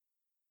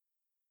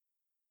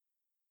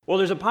Well,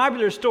 there's a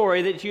popular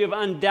story that you have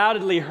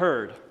undoubtedly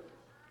heard.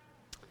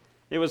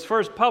 It was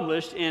first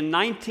published in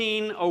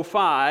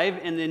 1905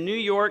 in the New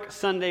York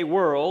Sunday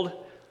World,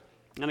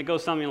 and it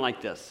goes something like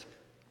this.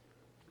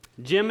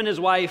 Jim and his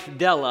wife,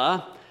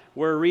 Della,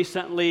 were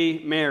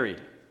recently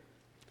married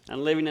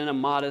and living in a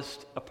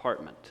modest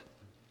apartment.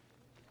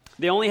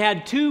 They only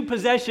had 2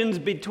 possessions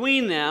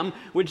between them,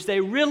 which they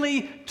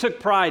really took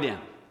pride in.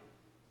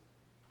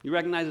 You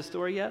recognize the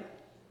story yet?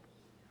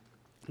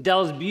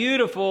 Della's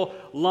beautiful,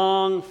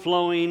 long,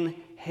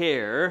 flowing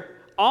hair,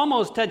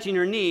 almost touching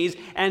her knees,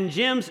 and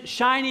Jim's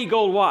shiny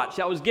gold watch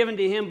that was given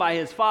to him by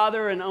his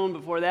father and owned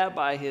before that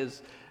by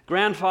his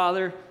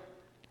grandfather.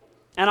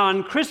 And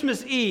on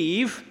Christmas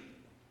Eve,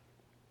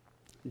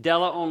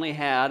 Della only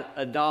had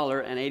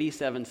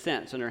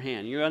 $1.87 in her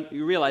hand.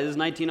 You realize this is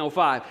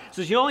 1905.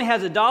 So she only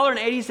has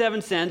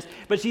 $1.87,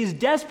 but she's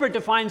desperate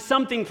to find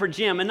something for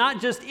Jim, and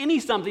not just any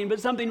something,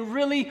 but something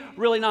really,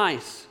 really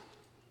nice.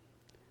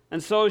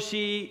 And so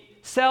she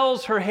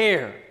sells her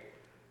hair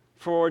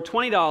for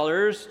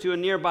 $20 to a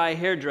nearby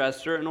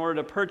hairdresser in order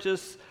to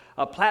purchase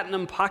a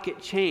platinum pocket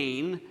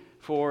chain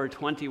for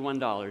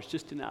 $21,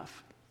 just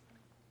enough.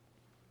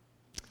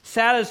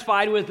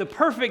 Satisfied with the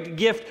perfect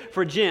gift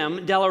for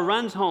Jim, Della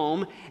runs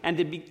home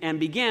and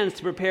begins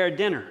to prepare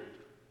dinner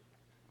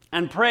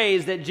and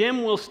prays that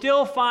Jim will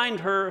still find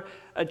her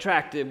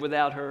attractive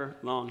without her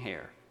long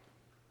hair.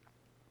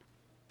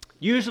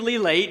 Usually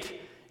late,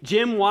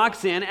 Jim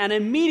walks in and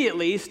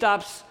immediately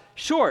stops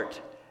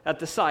short at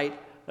the sight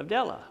of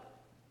Della.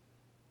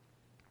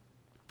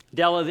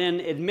 Della then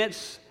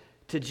admits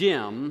to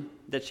Jim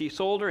that she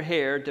sold her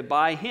hair to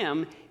buy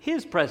him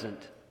his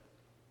present.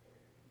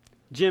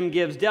 Jim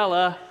gives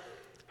Della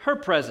her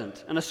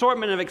present, an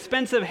assortment of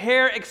expensive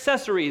hair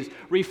accessories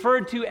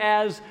referred to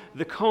as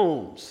the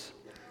combs.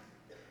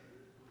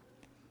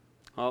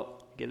 Oh,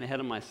 getting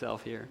ahead of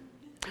myself here.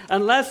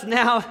 Unless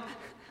now,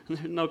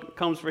 no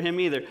combs for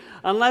him either.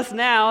 Unless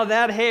now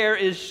that hair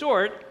is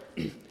short,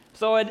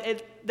 so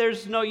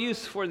there's no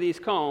use for these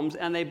combs,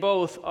 and they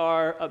both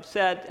are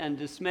upset and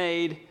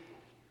dismayed,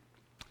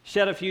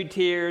 shed a few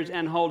tears,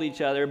 and hold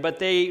each other, but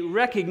they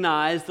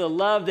recognize the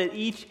love that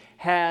each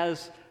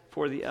has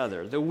for the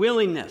other, the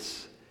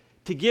willingness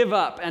to give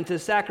up and to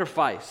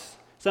sacrifice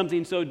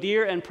something so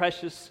dear and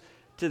precious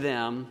to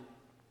them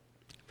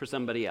for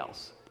somebody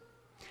else.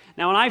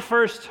 Now, when I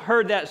first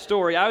heard that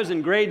story, I was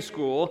in grade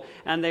school,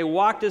 and they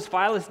walked us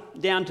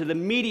down to the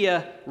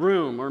media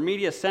room or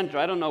media center,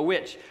 I don't know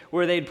which,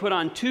 where they'd put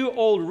on 2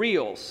 old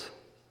reels,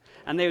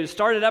 and they would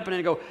start it up and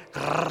it'd go,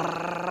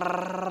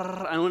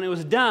 and when it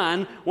was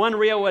done, one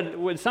reel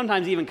would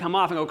sometimes even come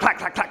off and go clack,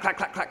 clack, clack, clack,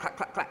 clack, clack, clack,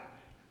 clack, clack.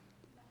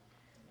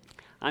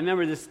 I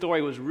remember this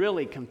story was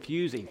really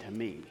confusing to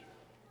me.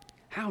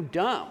 How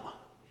dumb.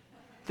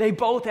 They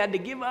both had to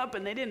give up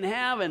and they didn't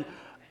have, and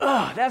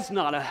that's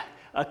not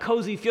a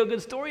cozy, feel-good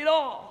story at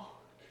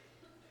all.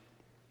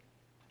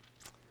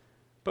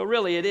 But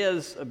really, it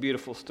is a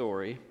beautiful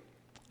story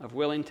of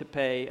willing to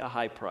pay a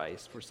high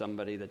price for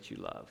somebody that you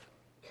love.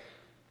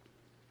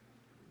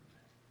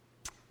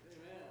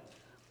 Amen.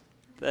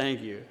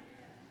 Thank you.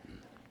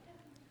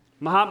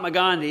 Mahatma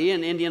Gandhi,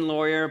 an Indian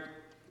lawyer,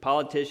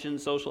 politician,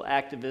 social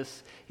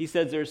activist, he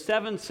says there's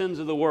 7 sins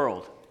of the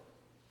world.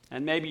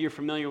 And maybe you're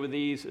familiar with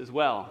these as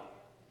well.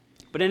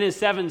 But in his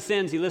 7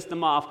 sins, he lists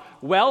them off.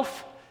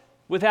 Wealth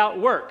without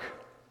work.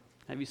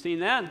 Have you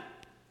seen that?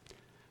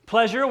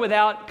 Pleasure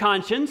without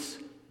conscience.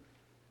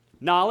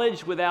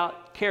 Knowledge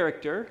without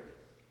character.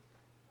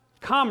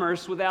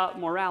 Commerce without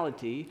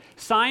morality.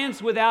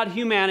 Science without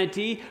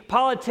humanity.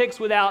 Politics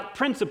without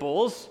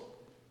principles.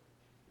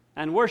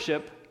 And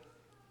worship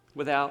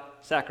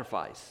without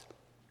sacrifice.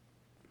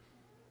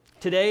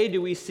 Today,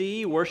 do we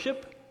see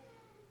worship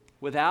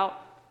without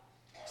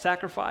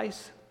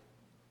sacrifice?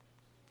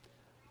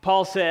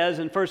 Paul says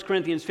in 1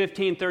 Corinthians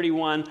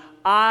 15:31,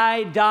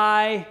 I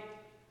die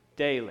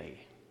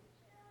daily.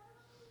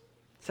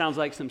 Sounds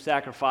like some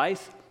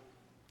sacrifice.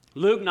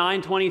 Luke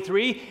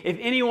 9:23, if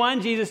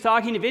anyone, Jesus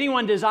talking, if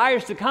anyone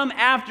desires to come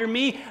after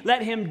me,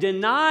 let him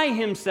deny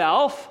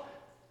himself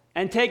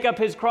and take up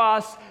his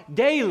cross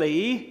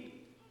daily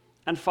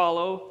and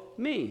follow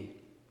me.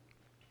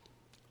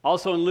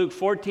 Also in Luke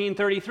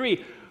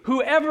 14:33,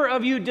 whoever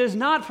of you does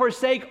not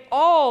forsake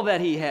all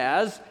that he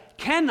has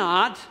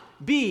cannot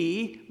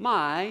be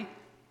my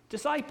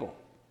disciple.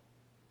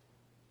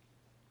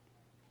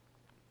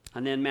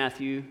 And then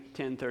Matthew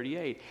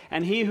 10:38,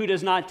 and he who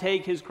does not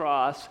take his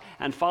cross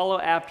and follow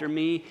after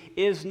me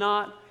is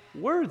not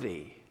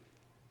worthy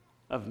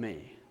of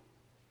me.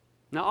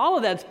 Now all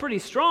of that's pretty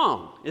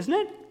strong, isn't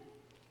it?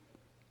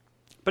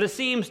 But it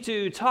seems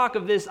to talk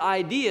of this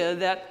idea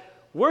that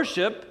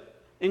worship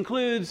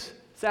includes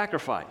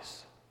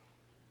sacrifice.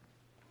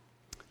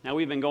 Now,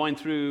 we've been going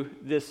through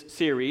this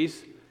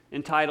series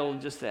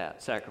entitled just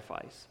that,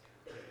 sacrifice.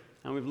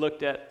 And we've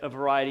looked at a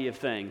variety of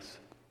things.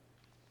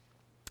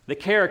 The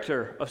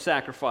character of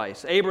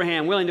sacrifice.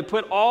 Abraham willing to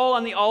put all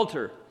on the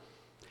altar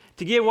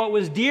to give what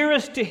was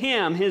dearest to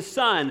him, his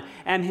son,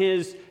 and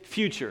his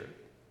future.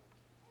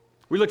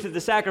 We looked at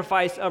the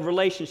sacrifice of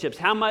relationships,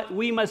 how much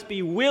we must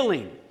be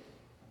willing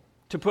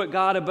to put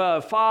God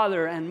above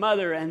father and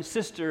mother and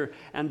sister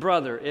and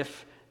brother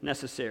if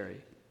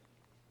necessary.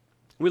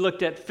 We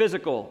looked at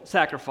physical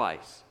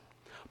sacrifice.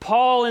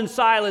 Paul and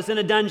Silas in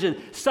a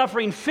dungeon,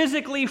 suffering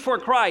physically for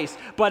Christ,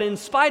 but in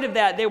spite of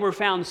that, they were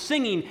found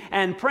singing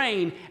and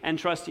praying and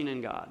trusting in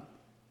God.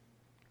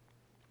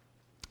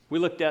 We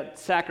looked at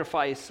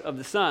sacrifice of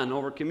the Son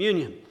over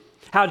communion,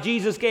 how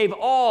Jesus gave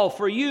all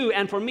for you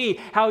and for me,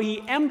 how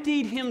he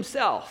emptied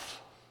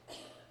himself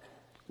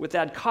with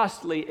that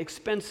costly,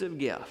 expensive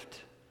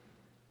gift.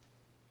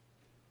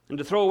 And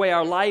to throw away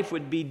our life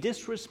would be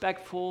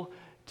disrespectful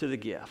to the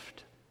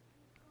gift.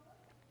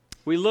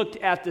 We looked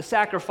at the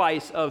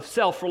sacrifice of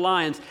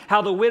self-reliance,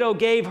 how the widow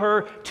gave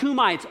her 2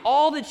 mites,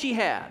 all that she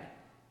had,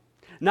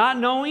 not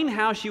knowing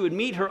how she would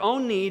meet her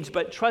own needs,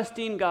 but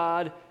trusting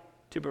God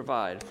to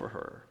provide for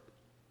her.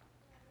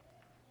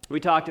 We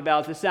talked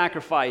about the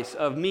sacrifice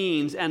of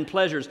means and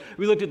pleasures.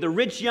 We looked at the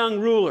rich young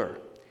ruler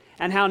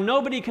and how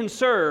nobody can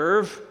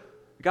serve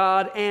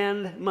God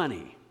and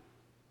money.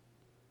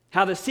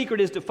 How the secret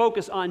is to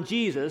focus on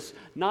Jesus,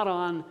 not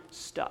on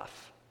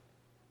stuff.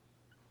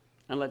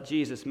 And let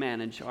Jesus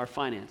manage our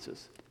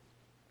finances.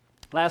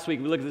 Last week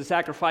we looked at the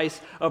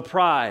sacrifice of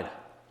pride.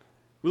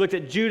 We looked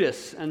at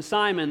Judas and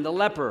Simon the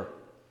leper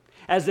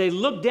as they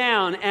looked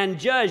down and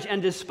judged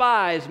and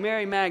despised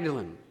Mary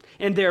Magdalene.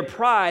 In their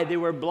pride, they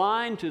were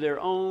blind to their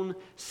own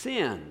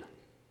sin,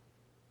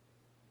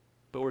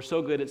 but were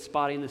so good at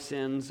spotting the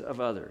sins of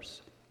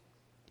others.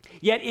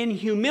 Yet in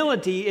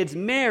humility, it's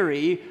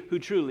Mary who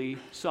truly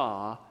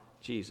saw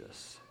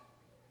Jesus.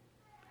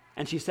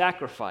 And she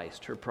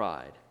sacrificed her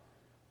pride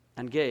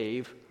and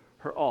gave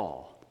her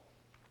all.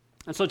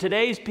 And so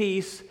today's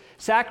piece,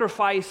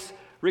 sacrifice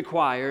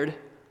required,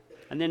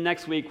 and then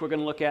next week we're going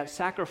to look at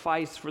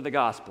sacrifice for the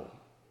gospel.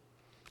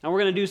 And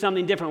we're going to do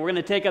something different. We're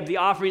going to take up the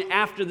offering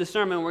after the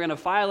sermon. We're going to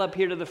file up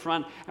here to the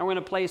front, and we're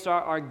going to place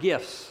our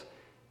gifts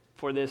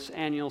for this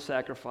annual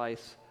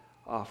sacrifice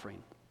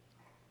offering.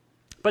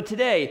 But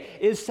today,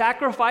 is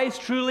sacrifice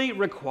truly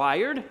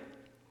required?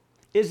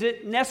 Is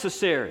it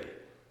necessary?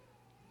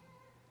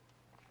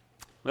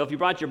 Well, if you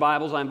brought your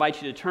Bibles, I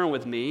invite you to turn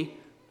with me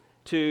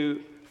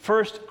to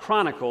 1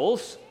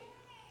 Chronicles,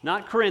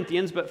 not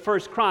Corinthians, but 1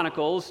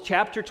 Chronicles,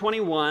 chapter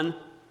 21,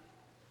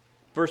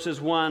 verses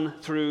 1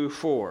 through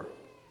 4.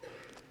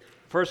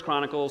 1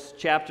 Chronicles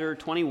chapter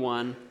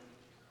 21,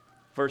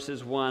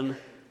 verses 1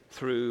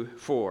 through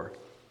 4.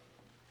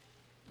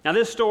 Now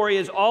this story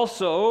is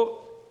also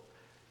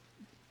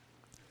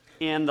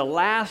in the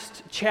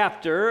last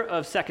chapter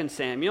of 2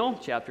 Samuel,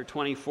 chapter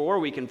 24.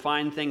 We can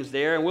find things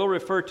there, and we'll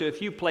refer to a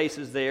few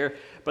places there,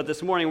 but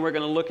this morning we're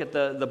going to look at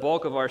the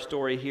bulk of our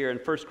story here in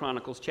 1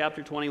 Chronicles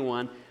chapter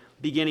 21,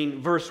 beginning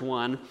verse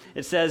 1.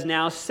 It says,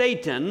 "Now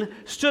Satan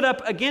stood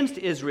up against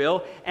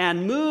Israel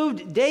and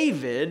moved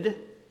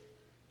David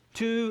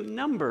to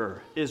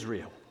number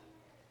Israel."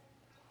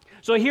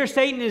 So here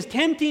Satan is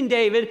tempting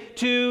David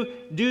to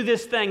do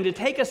this thing, to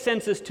take a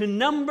census, to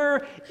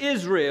number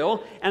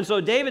Israel. And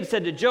so David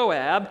said to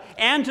Joab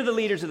and to the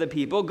leaders of the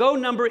people, "Go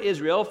number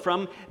Israel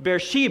from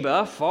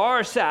Beersheba,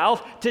 far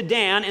south, to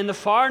Dan in the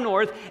far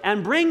north,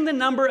 and bring the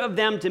number of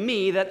them to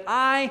me, that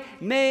I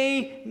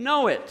may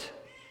know it."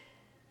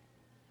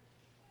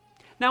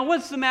 Now,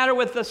 what's the matter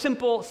with the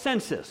simple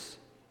census?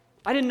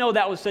 I didn't know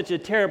that was such a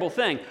terrible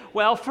thing.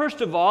 Well, first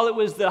of all, it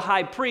was the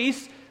high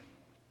priest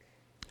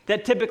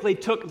that typically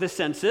took the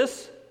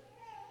census,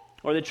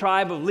 or the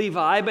tribe of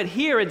Levi. But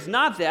here it's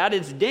not that.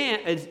 It's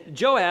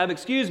Joab,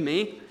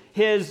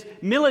 his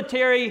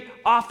military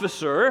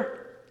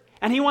officer,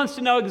 and he wants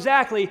to know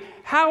exactly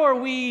how are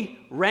we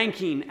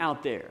ranking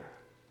out there.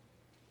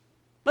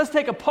 Let's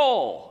take a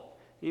poll.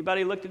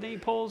 Anybody looked at any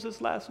polls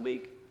this last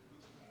week?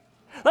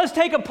 Let's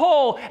take a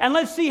poll and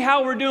let's see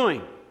how we're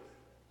doing.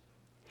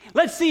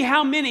 Let's see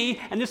how many,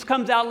 and this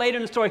comes out later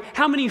in the story,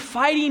 how many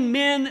fighting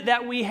men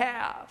that we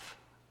have.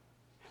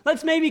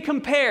 Let's maybe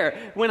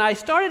compare. When I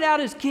started out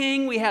as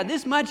king, we had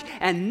this much,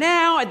 and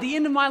now at the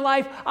end of my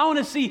life, I want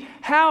to see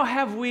how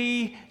have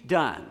we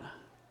done.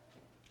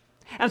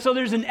 And so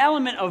there's an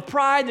element of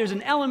pride, there's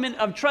an element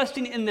of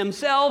trusting in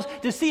themselves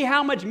to see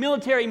how much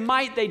military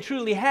might they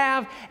truly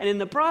have, and in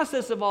the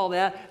process of all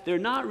that, they're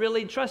not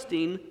really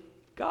trusting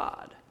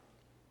God.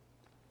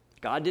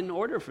 God didn't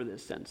order for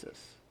this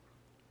census.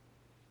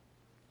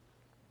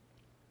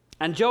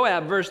 And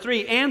Joab, verse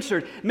 3,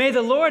 answered, "May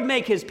the Lord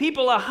make his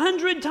people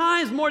 100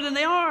 times more than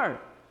they are."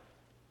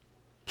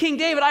 King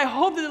David, I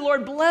hope that the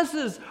Lord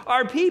blesses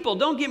our people.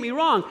 Don't get me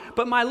wrong.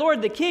 But my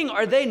Lord the king,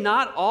 are they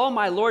not all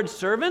my Lord's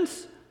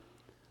servants?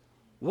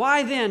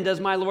 Why then does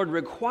my Lord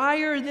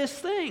require this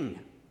thing?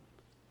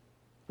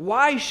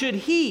 Why should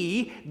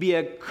he be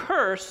a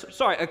cause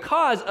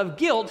of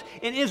guilt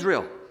in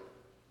Israel?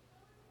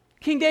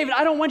 King David,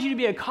 I don't want you to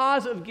be a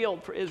cause of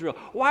guilt for Israel.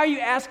 Why are you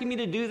asking me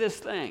to do this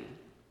thing?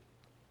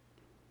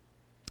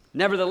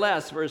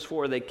 Nevertheless, verse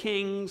 4, the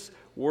king's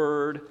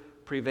word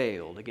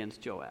prevailed against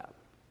Joab.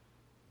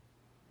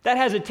 That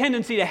has a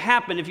tendency to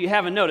happen if you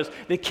haven't noticed.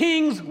 The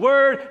king's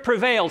word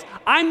prevails.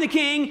 I'm the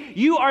king,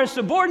 you are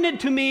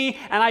subordinate to me,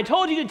 and I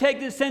told you to take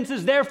this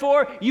census,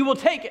 therefore you will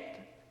take it.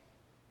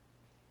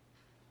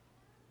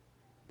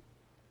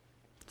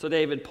 So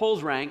David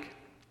pulls rank,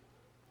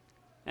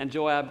 and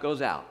Joab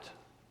goes out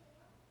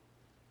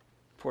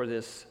for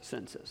this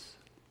census.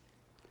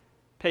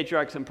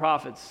 Patriarchs and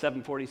Prophets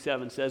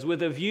 7:47 says,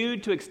 with a view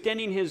to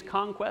extending his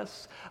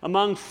conquests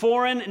among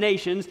foreign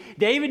nations,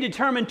 David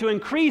determined to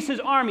increase his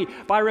army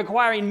by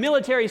requiring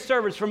military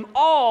service from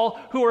all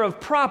who were of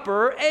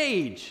proper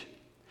age.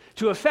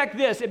 To effect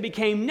this, it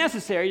became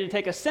necessary to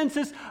take a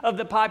census of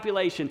the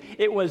population.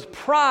 It was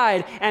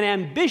pride and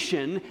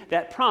ambition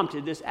that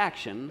prompted this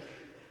action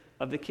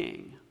of the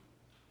king.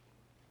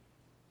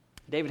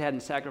 David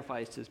hadn't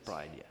sacrificed his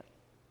pride yet.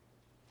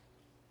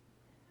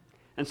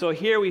 And so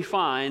here we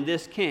find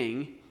this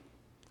king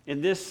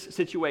in this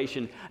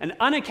situation. An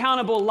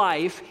unaccountable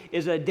life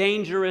is a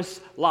dangerous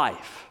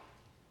life.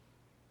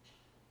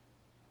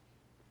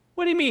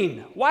 What do you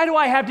mean? Why do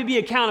I have to be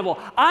accountable?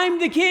 I'm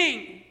the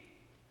king.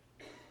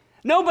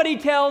 Nobody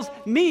tells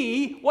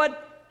me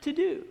what to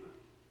do.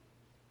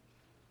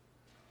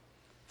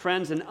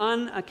 Friends, an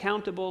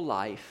unaccountable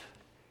life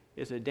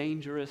is a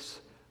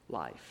dangerous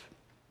life.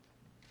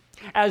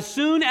 As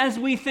soon as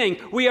we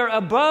think we are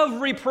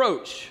above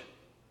reproach,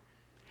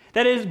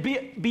 that is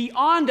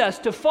beyond us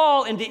to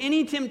fall into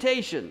any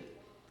temptation,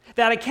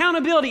 that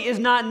accountability is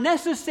not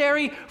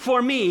necessary for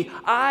me,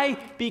 I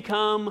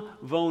become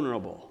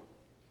vulnerable.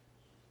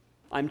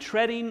 I'm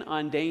treading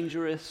on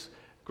dangerous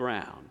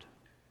ground.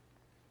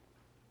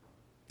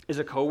 Is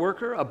a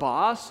coworker, a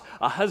boss,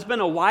 a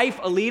husband, a wife,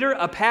 a leader,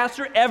 a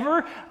pastor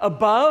ever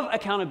above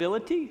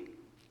accountability?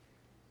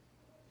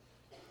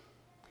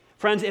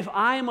 Friends, if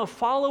I am a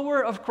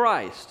follower of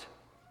Christ,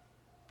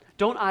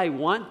 don't I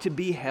want to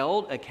be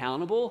held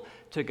accountable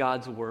to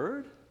God's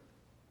word?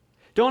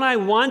 Don't I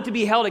want to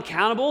be held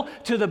accountable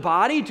to the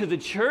body, to the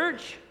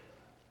church?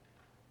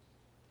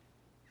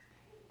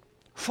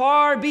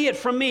 Far be it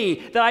from me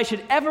that I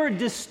should ever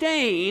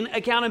disdain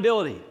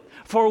accountability.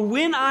 For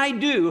when I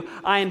do,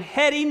 I am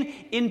heading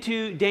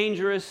into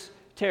dangerous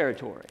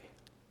territory.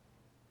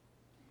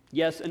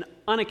 Yes, an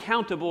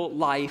unaccountable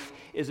life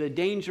is a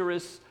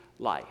dangerous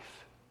life.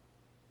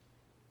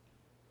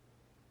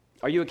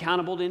 Are you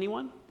accountable to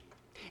anyone?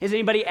 Is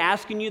anybody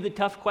asking you the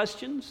tough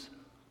questions?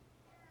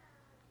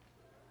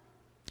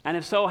 And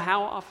if so,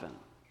 how often?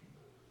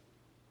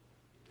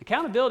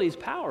 Accountability is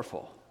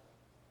powerful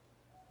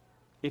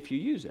if you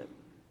use it.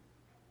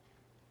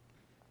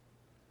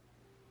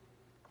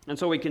 And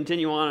so we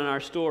continue on in our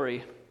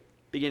story,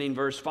 beginning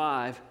verse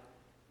 5.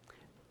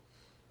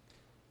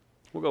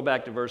 We'll go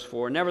back to verse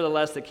 4.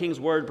 Nevertheless, the king's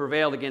word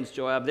prevailed against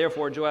Joab.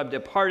 Therefore, Joab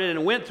departed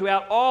and went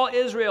throughout all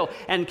Israel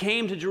and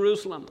came to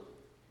Jerusalem.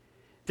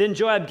 Then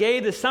Joab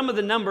gave the sum of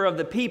the number of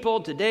the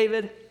people to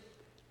David.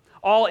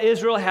 All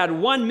Israel had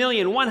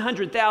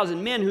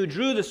 1,100,000 men who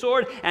drew the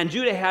sword, and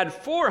Judah had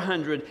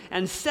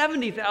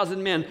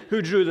 470,000 men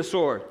who drew the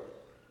sword.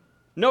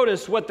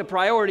 Notice what the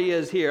priority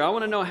is here. I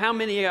want to know how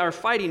many are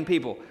fighting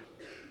people.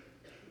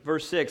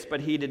 Verse 6,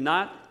 but he did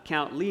not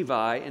count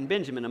Levi and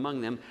Benjamin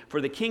among them,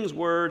 for the king's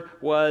word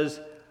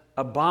was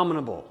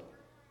abominable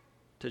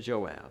to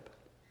Joab.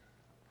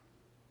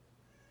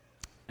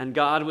 And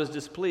God was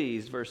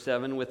displeased, verse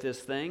 7, with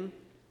this thing.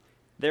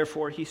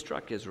 Therefore he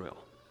struck Israel.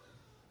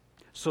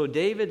 So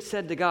David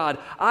said to God,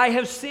 I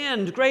have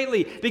sinned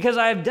greatly because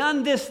I have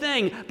done this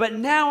thing, but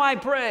now I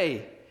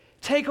pray,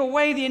 take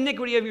away the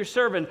iniquity of your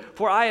servant,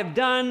 for I have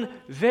done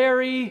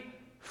very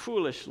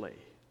foolishly.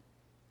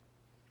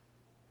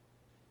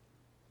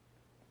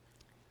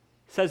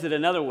 It says it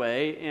another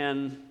way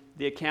in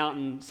the account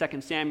in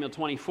 2 Samuel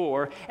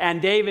 24,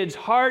 and David's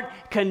heart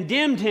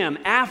condemned him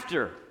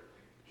after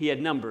he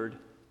had numbered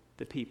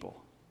the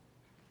people.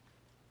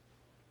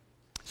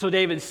 So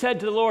David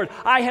said to the Lord,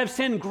 I have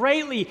sinned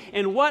greatly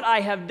in what I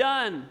have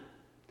done.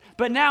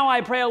 But now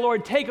I pray, O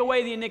Lord, take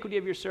away the iniquity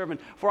of your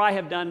servant, for I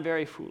have done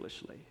very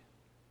foolishly.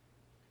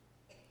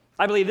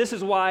 I believe this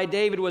is why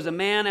David was a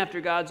man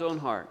after God's own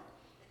heart.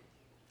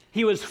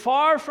 He was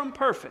far from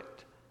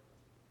perfect,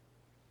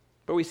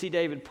 but we see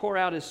David pour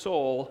out his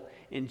soul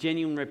in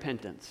genuine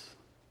repentance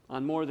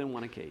on more than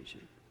one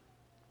occasion.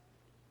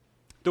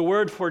 The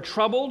word for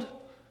troubled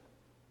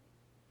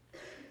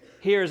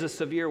here is a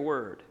severe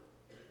word.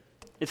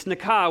 It's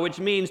nakah, which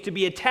means to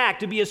be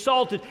attacked, to be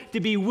assaulted, to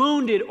be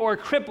wounded or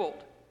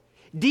crippled.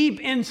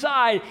 Deep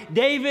inside,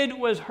 David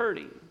was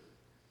hurting.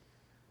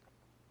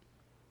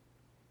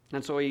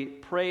 And so he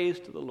prays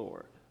to the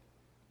Lord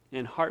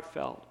in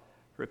heartfelt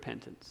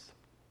repentance.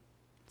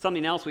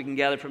 Something else we can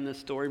gather from this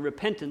story,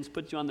 repentance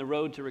puts you on the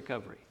road to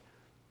recovery.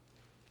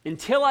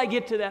 Until I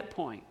get to that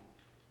point,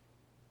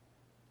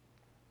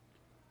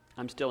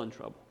 I'm still in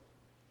trouble.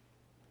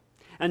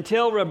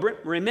 Until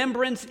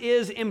remembrance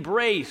is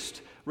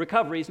embraced,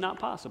 recovery is not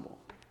possible.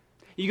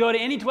 You go to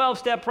any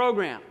 12-step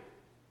program,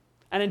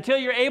 and until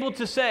you're able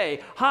to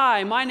say,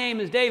 hi, my name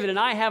is David, and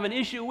I have an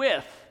issue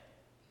with,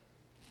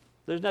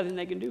 there's nothing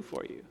they can do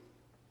for you.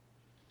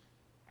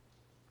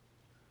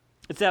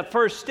 It's that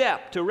first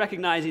step to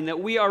recognizing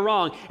that we are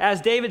wrong. As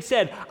David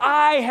said,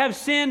 I have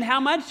sinned how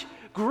much?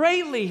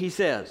 Greatly, he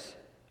says.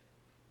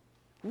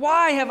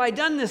 Why have I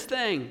done this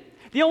thing?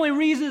 The only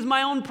reason is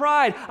my own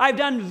pride. I've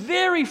done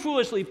very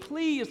foolishly.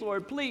 Please,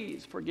 Lord,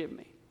 please forgive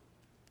me.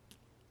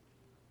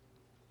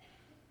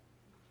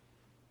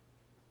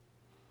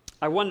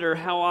 I wonder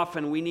how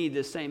often we need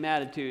this same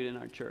attitude in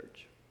our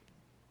church.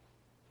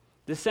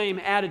 The same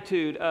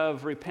attitude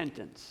of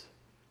repentance.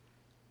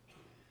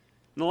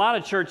 In a lot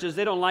of churches,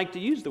 they don't like to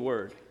use the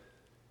word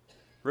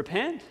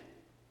repent.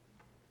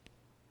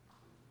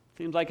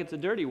 Seems like it's a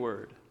dirty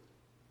word.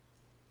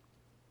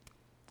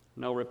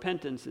 No,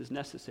 repentance is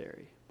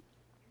necessary,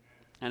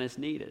 and it's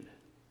needed.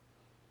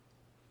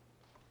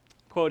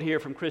 Quote here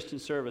from Christian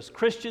Service: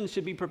 Christians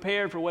should be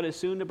prepared for what is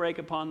soon to break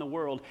upon the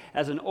world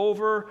as an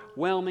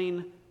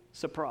overwhelming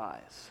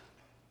surprise.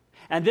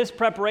 And this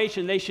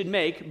preparation they should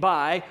make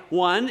by,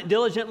 1,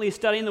 diligently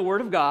studying the Word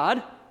of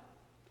God,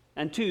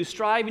 and 2,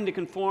 striving to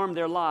conform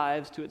their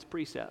lives to its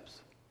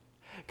precepts.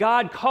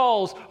 God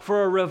calls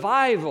for a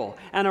revival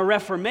and a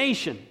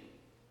reformation.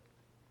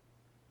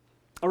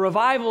 A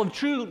revival of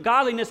true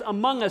godliness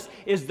among us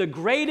is the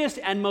greatest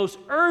and most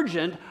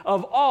urgent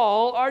of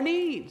all our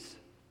needs.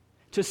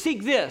 To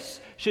seek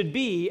this should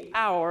be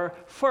our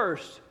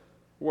first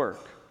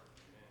work.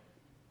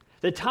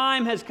 The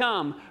time has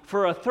come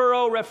for a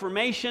thorough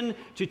reformation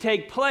to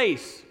take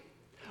place.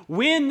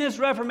 When this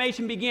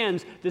reformation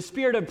begins, the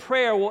spirit of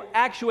prayer will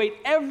actuate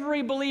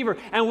every believer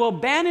and will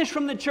banish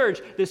from the church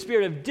the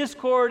spirit of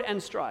discord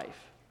and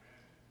strife.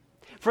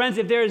 Friends,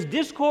 if there is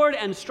discord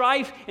and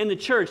strife in the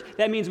church,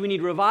 that means we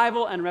need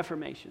revival and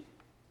reformation.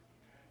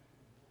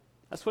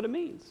 That's what it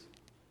means.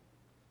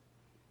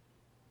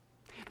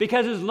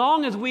 Because as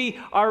long as we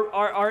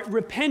are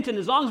repentant,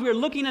 as long as we are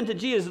looking unto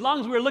Jesus, as long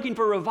as we are looking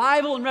for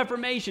revival and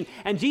reformation,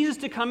 and Jesus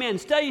to come in,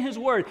 studying His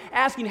Word,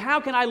 asking,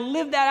 how can I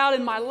live that out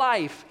in my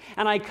life?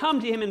 And I come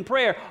to Him in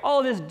prayer, all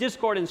of this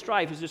discord and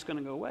strife is just going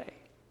to go away.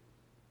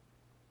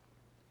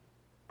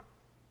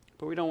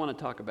 But we don't want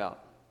to talk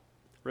about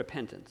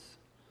repentance,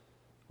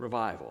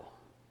 revival.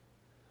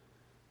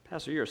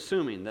 Pastor, you're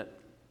assuming that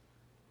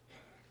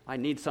I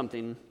need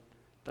something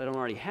that I don't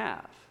already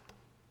have.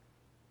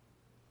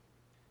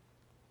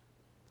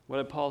 What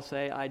did Paul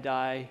say? I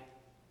die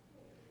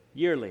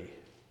yearly,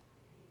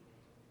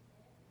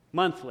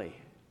 monthly,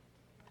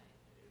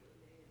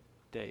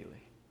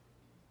 daily.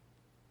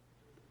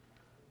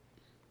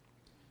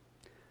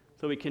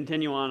 So we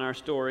continue on our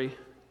story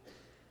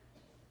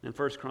in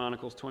 1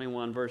 Chronicles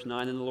 21, verse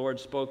 9. And the Lord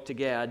spoke to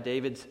Gad,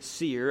 David's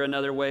seer,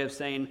 another way of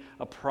saying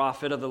a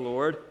prophet of the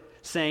Lord,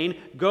 saying,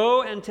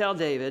 Go and tell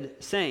David,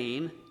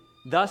 saying,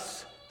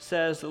 Thus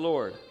says the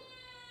Lord,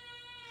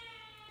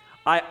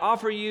 I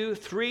offer you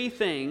 3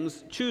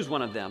 things, choose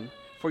one of them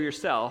for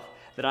yourself,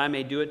 that I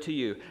may do it to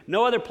you.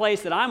 No other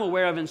place that I'm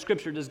aware of in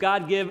Scripture does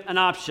God give an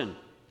option.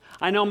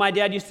 I know my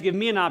dad used to give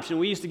me an option.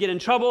 We used to get in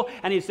trouble,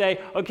 and he'd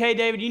say, okay,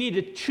 David, you need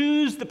to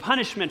choose the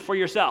punishment for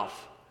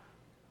yourself.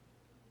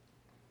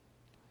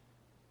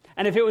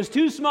 And if it was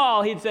too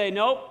small, he'd say,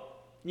 nope,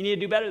 you need to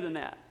do better than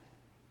that.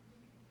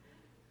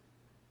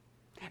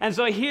 And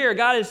so here,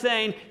 God is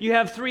saying, you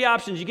have 3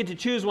 options. You get to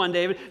choose one,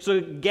 David. So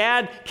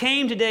Gad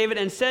came to David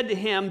and said to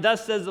him,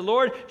 Thus says the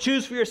Lord,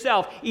 choose for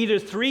yourself either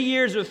 3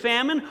 years of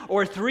famine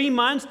or 3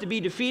 months to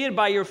be defeated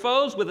by your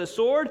foes with a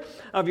sword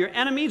of your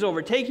enemies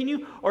overtaking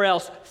you, or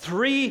else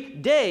 3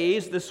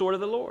 days the sword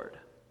of the Lord.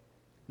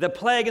 The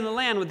plague in the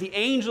land with the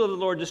angel of the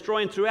Lord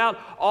destroying throughout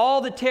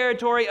all the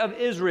territory of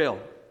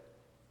Israel.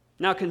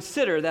 Now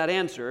consider that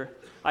answer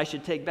I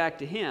should take back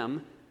to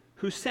him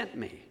who sent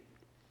me.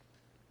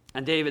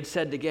 And David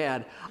said to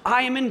Gad,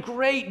 I am in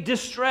great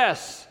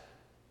distress.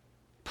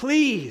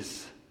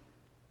 Please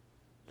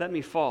let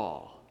me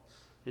fall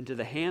into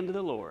the hand of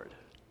the Lord.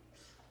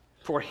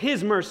 For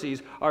his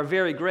mercies are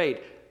very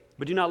great,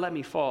 but do not let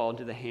me fall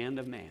into the hand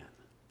of man.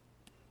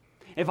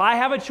 If I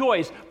have a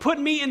choice, put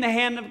me in the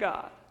hand of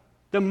God,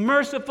 the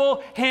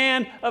merciful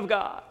hand of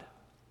God.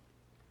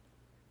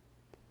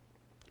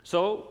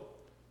 So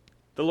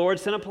the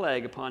Lord sent a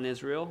plague upon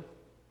Israel,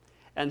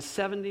 and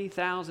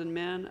 70,000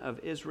 men of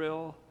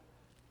Israel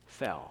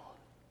fell.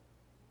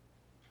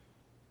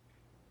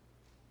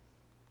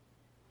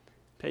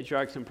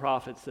 Patriarchs and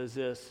Prophets says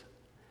this,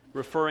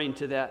 referring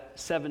to that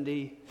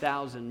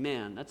 70,000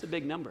 men. That's a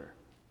big number.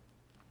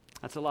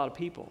 That's a lot of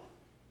people.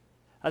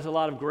 That's a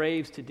lot of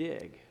graves to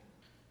dig.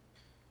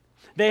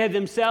 They had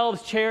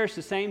themselves cherished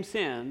the same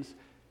sins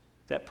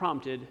that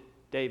prompted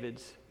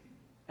David's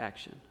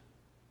action.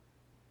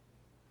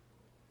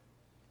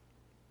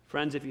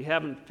 Friends, if you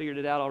haven't figured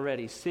it out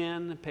already,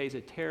 sin pays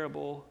a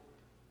terrible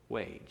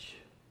wage.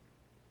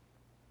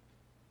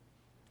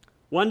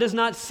 One does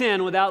not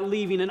sin without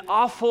leaving an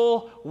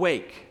awful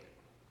wake.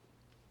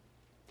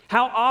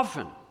 How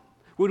often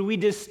would we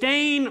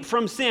disdain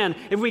from sin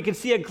if we could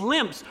see a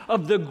glimpse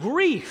of the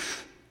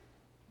grief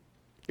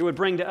it would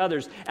bring to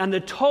others and the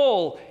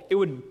toll it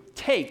would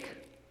take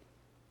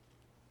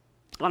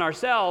on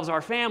ourselves,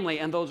 our family,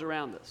 and those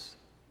around us?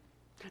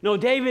 No,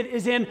 David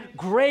is in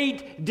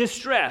great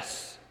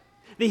distress.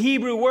 The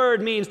Hebrew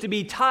word means to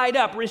be tied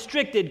up,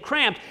 restricted,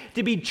 cramped,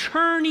 to be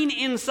churning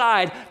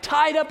inside,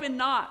 tied up in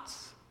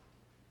knots.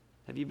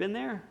 Have you been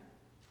there?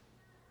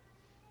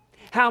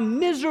 How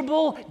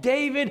miserable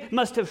David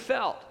must have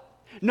felt,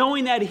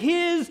 knowing that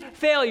his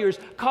failures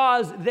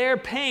caused their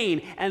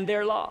pain and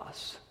their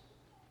loss.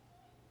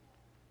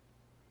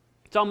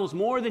 It's almost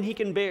more than he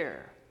can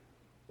bear.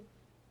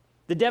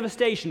 The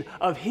devastation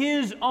of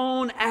his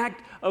own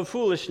act of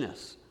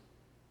foolishness.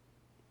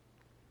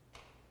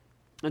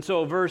 And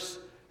so verse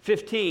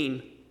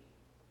 15,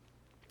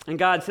 and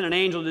God sent an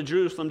angel to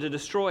Jerusalem to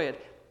destroy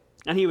it.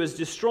 And he was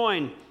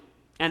destroying,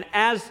 and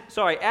as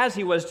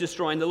he was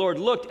destroying, the Lord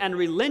looked and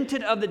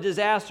relented of the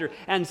disaster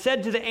and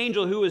said to the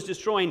angel who was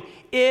destroying,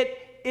 "It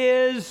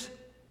is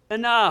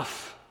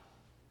enough.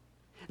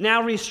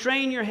 Now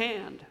restrain your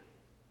hand."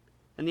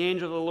 And the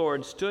angel of the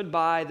Lord stood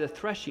by the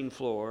threshing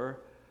floor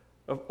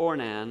of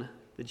Ornan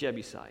the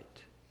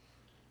Jebusite.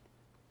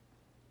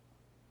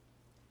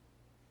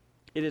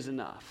 It is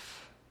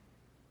enough.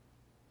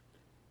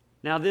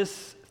 Now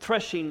this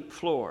threshing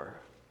floor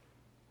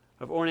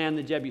of Ornan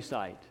the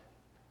Jebusite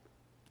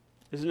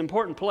is an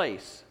important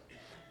place.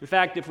 In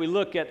fact, if we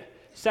look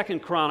at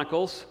 2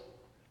 Chronicles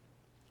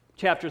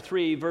chapter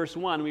 3, verse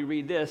 1, we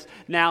read this.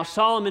 Now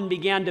Solomon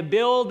began to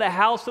build the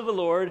house of the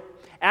Lord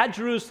at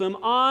Jerusalem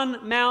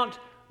on Mount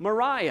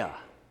Moriah.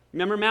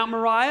 Remember Mount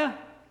Moriah?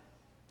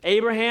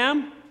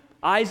 Abraham,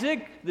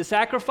 Isaac, the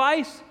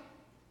sacrifice,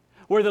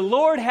 where the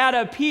Lord had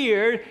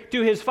appeared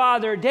to his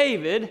father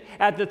David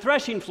at the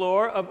threshing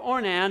floor of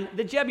Ornan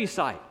the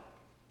Jebusite.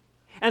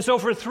 And so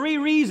for 3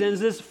 reasons,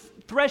 this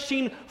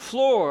threshing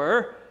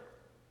floor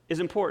is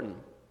important.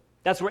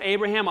 That's where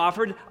Abraham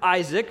offered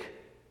Isaac,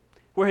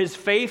 where his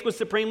faith was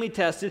supremely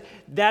tested.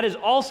 That is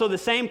also the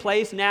same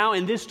place now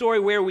in this story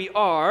where we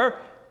are,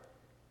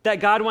 that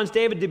God wants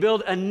David to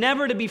build a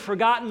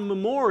never-to-be-forgotten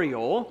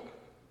memorial.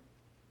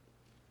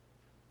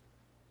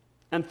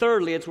 And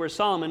thirdly, it's where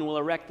Solomon will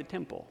erect the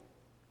temple.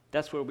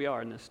 That's where we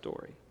are in this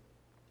story.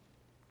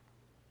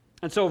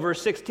 And so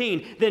verse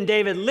 16, then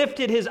David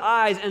lifted his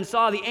eyes and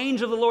saw the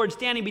angel of the Lord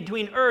standing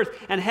between earth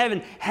and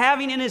heaven,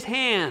 having in his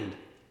hand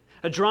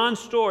a drawn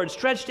sword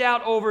stretched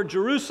out over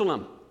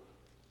Jerusalem.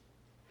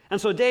 And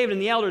so David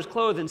and the elders,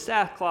 clothed in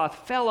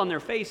sackcloth, fell on their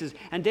faces.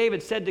 And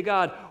David said to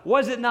God,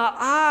 "Was it not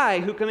I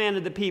who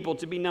commanded the people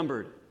to be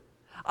numbered?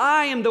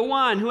 I am the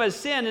one who has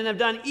sinned and have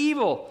done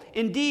evil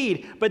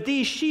indeed. But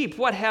these sheep,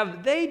 what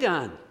have they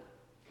done?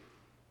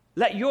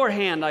 Let your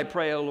hand, I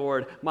pray, O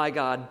Lord, my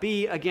God,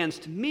 be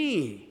against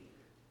me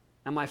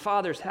and my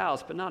father's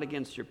house, but not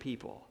against your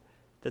people,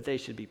 that they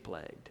should be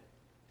plagued."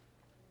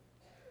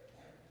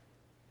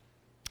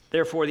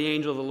 Therefore the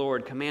angel of the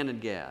Lord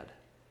commanded Gad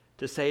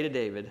to say to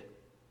David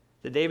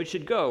that David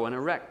should go and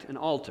erect an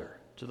altar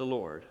to the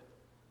Lord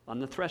on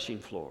the threshing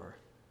floor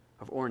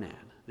of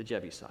Ornan the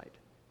Jebusite.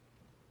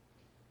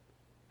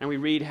 And we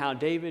read how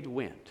David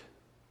went.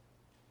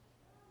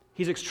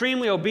 He's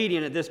extremely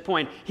obedient at this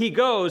point. He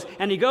goes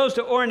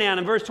to Ornan.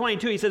 In verse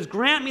 22, he says,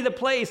 "Grant me the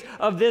place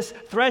of this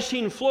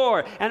threshing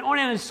floor." And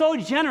Ornan is so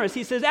generous.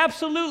 He says,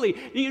 "Absolutely.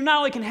 You not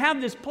only can have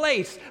this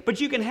place,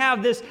 but you can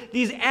have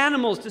these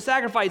animals to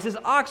sacrifice, this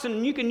oxen,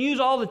 and you can use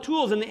all the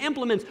tools and the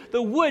implements,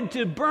 the wood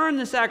to burn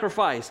the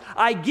sacrifice.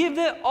 I give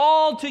it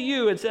all to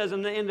you," it says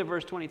in the end of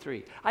verse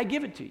 23. I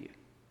give it to you.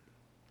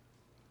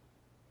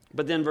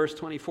 But then verse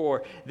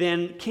 24,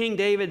 then King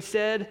David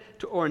said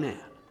to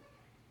Ornan,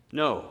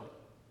 "No,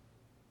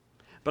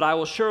 but I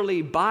will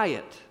surely buy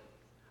it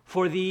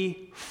for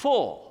the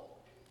full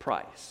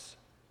price.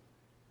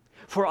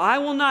 For I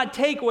will not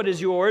take what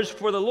is yours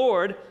for the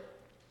Lord,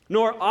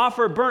 nor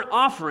offer burnt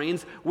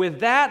offerings with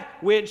that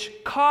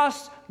which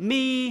costs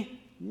me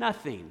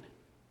nothing."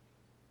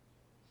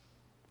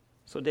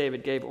 So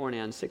David gave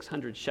Ornan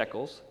 600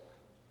 shekels.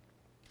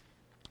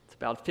 It's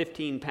about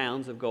 15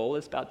 pounds of gold.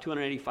 It's about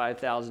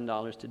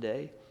 $285,000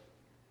 today.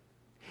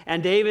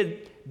 And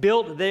David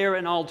built there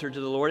an altar to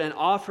the Lord and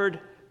offered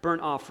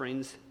burnt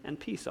offerings and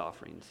peace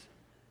offerings,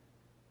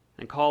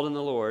 and called on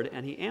the Lord,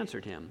 and he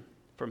answered him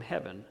from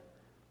heaven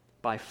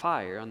by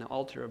fire on the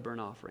altar of burnt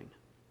offering.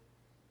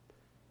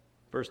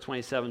 Verse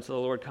 27, so the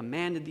Lord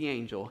commanded the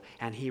angel,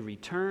 and he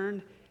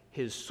returned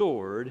his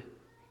sword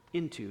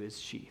into his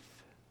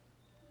sheath.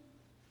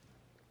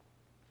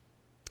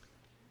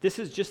 This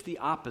is just the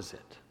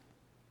opposite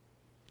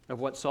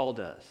of what Saul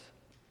does.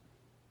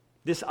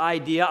 This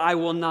idea, I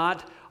will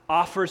not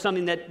offer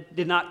something that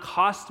did not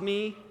cost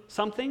me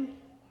something.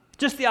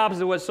 Just the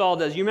opposite of what Saul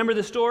does. You remember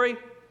the story?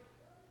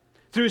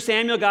 Through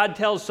Samuel, God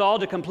tells Saul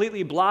to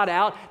completely blot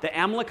out the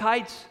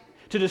Amalekites,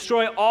 to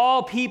destroy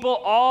all people,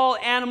 all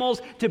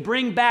animals, to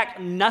bring back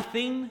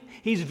nothing.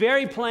 He's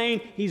very plain.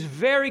 He's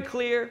very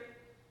clear.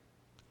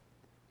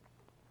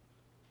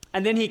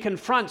 And then he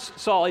confronts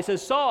Saul. He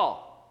says,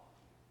 Saul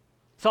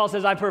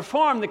says, I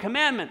performed the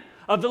commandment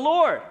of the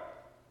Lord.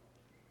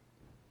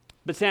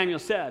 But Samuel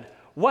said,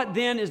 what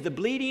then is the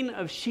bleating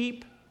of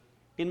sheep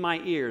in my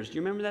ears? Do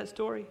you remember that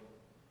story?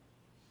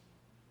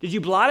 Did you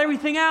blot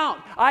everything out?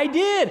 I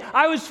did.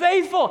 I was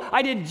faithful.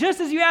 I did just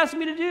as you asked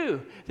me to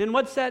do. Then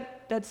what's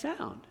that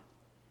sound?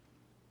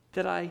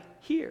 that I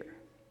hear?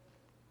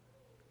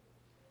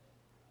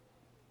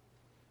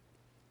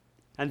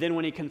 And then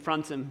when he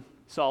confronts him,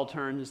 Saul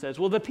turns and says,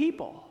 well, the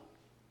people,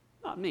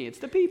 not me, it's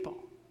the people,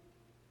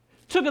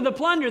 took of the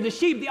plunder, the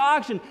sheep, the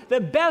oxen,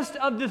 the best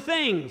of the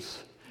things,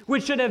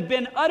 which should have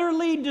been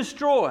utterly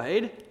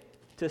destroyed,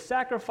 to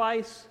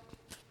sacrifice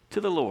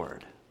to the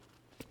Lord.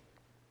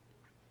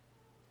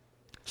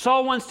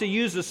 Saul wants to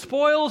use the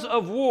spoils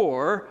of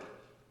war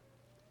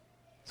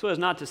so as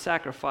not to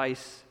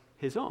sacrifice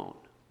his own.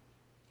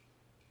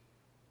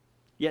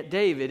 Yet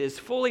David is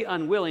fully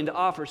unwilling to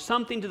offer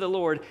something to the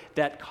Lord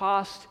that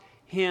cost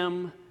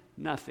him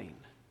nothing.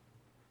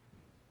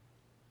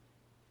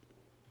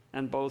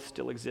 And both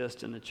still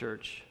exist in the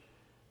church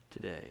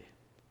today.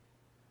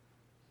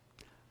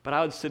 But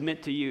I would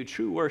submit to you,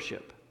 true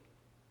worship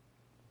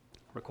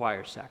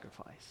requires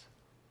sacrifice.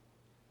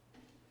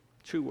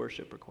 True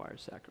worship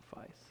requires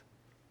sacrifice.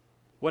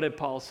 What did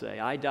Paul say?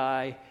 I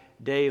die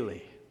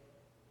daily.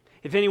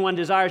 If anyone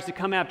desires to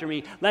come after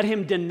me, let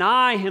him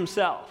deny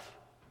himself.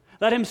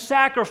 Let him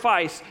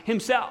sacrifice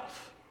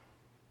himself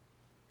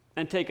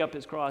and take up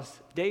his cross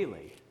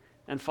daily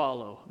and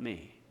follow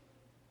me.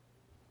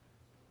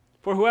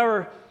 For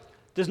whoever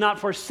does not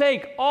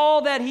forsake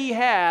all that he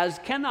has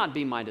cannot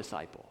be my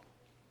disciple.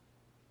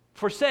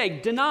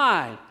 Forsake,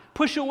 deny,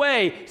 push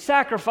away,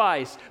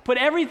 sacrifice, put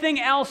everything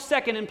else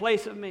second in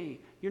place of me.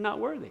 You're not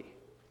worthy.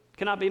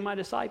 Cannot be my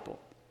disciple.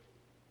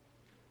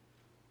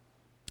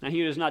 And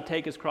he who does not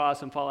take his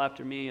cross and follow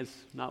after me is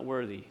not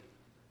worthy.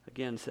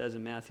 Again, says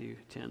in Matthew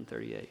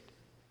 10:38.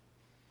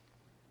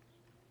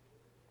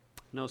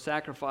 No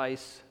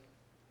sacrifice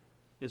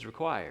is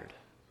required.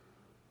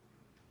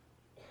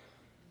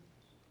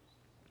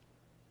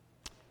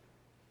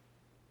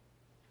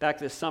 Back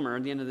this summer,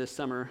 at the end of this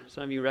summer,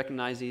 some of you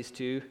recognize these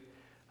two.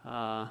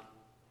 The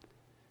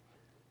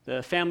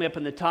family up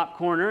in the top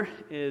corner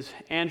is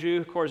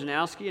Andrew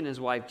Korzanowski and his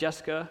wife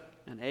Jessica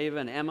and Ava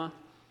and Emma.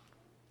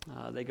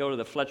 They go to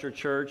the Fletcher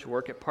Church,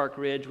 work at Park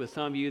Ridge with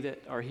some of you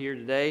that are here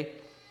today.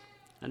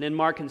 And then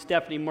Mark and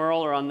Stephanie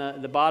Merle are on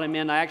the bottom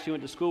end. I actually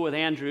went to school with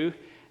Andrew,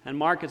 and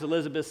Mark is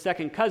Elizabeth's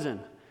second cousin.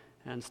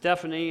 And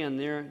Stephanie and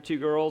their two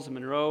girls,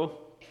 Monroe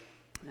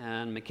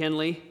and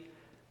McKinley.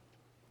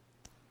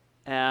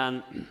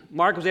 And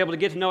Mark was able to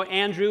get to know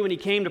Andrew when he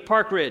came to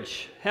Park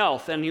Ridge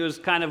Health, and he was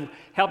kind of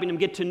helping him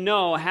get to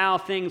know how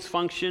things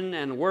function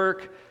and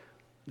work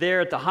there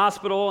at the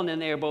hospital, and then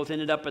they both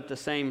ended up at the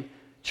same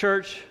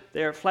church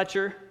there at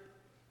Fletcher.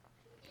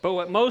 But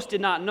what most did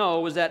not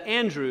know was that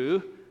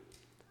Andrew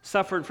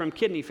suffered from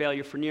kidney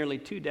failure for nearly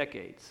 2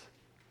 decades.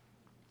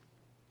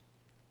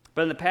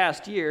 But in the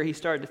past year, he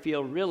started to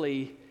feel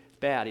really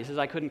bad. He says,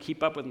 I couldn't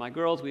keep up with my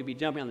girls. We'd be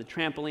jumping on the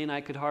trampoline.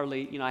 I could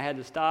hardly, I had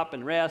to stop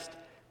and rest.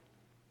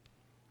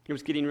 It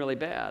was getting really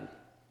bad.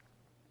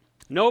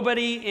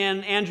 Nobody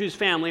in Andrew's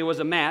family was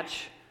a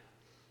match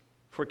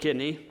for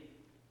kidney.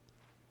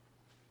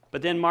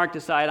 But then Mark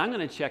decided, I'm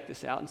going to check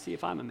this out and see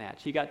if I'm a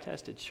match. He got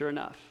tested. Sure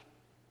enough,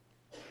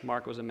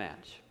 Mark was a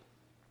match.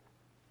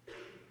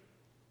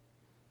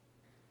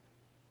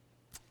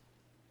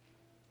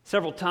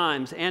 Several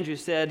times, Andrew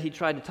said he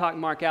tried to talk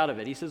Mark out of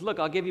it. He says, look,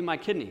 I'll give you my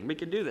kidney. We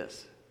can do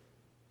this.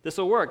 This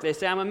will work. They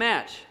say I'm a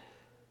match.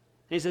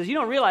 And he says, you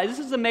don't realize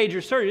this is a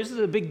major surgery. This is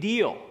a big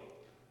deal.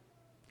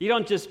 You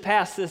don't just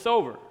pass this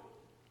over.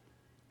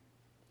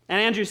 And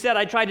Andrew said,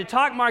 I tried to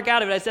talk Mark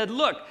out of it. I said,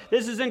 look,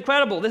 this is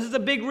incredible. This is a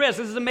big risk.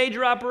 This is a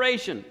major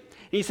operation. And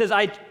he says,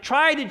 I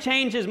tried to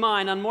change his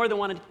mind on more than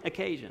one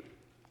occasion.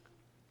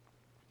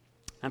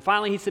 And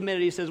finally he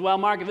submitted. He says, well,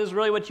 Mark, if this is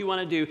really what you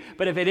want to do,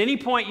 but if at any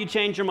point you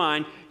change your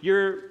mind,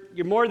 you're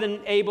more than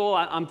able.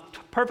 I'm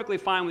perfectly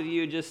fine with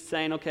you just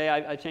saying, okay,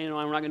 I changed my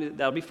mind. We're not going to do that.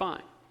 That'll be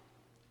fine.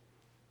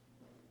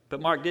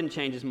 But Mark didn't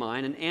change his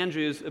mind, and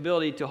Andrew's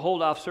ability to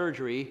hold off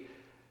surgery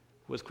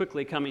was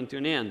quickly coming to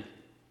an end.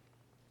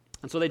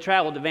 And so they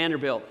traveled to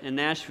Vanderbilt in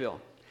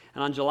Nashville.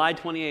 And on July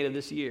 28 of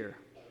this year,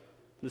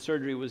 the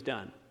surgery was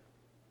done.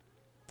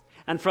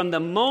 And from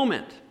the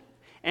moment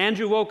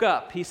Andrew woke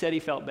up, he said he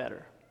felt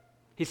better.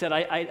 He said,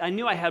 I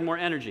knew I had more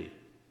energy.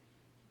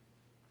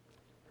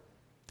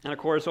 And of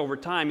course, over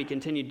time, he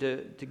continued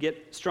to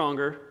get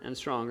stronger and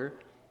stronger.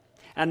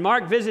 And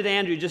Mark visited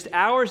Andrew just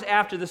hours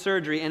after the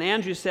surgery, and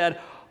Andrew said,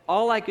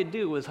 all I could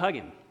do was hug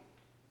him.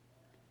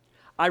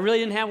 I really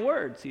didn't have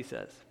words, he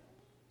says.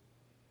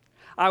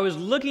 I was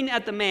looking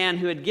at the man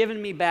who had given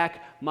me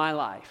back my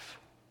life.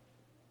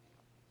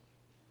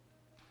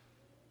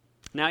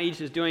 Now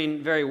each is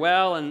doing very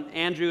well, and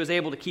Andrew is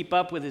able to keep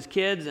up with his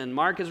kids, and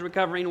Mark is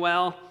recovering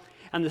well.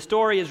 And the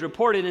story is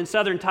reported in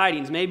Southern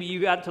Tidings. Maybe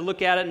you got to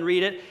look at it and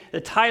read it.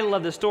 The title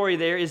of the story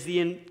there is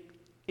The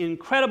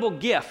Incredible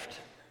Gift.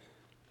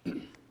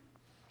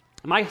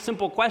 My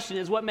simple question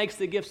is, what makes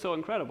the gift so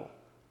incredible?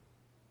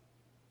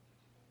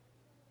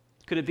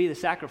 Could it be the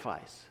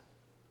sacrifice?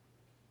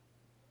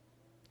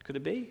 Could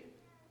it be?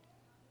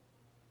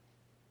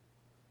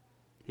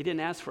 He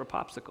didn't ask for a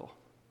popsicle.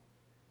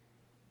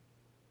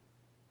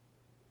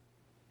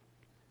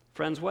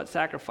 Friends, what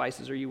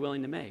sacrifices are you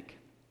willing to make?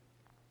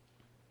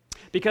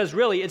 Because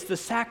really, it's the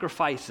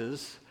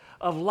sacrifices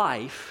of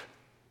life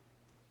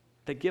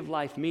that give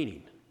life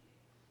meaning.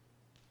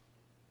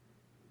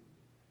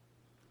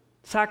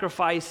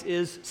 Sacrifice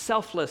is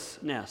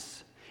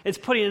selflessness. It's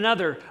putting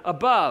another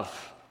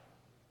above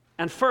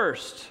and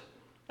first,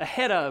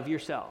 ahead of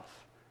yourself.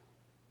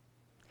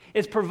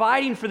 It's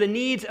providing for the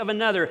needs of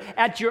another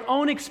at your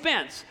own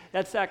expense.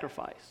 That's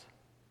sacrifice.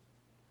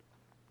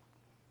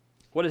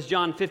 What does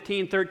John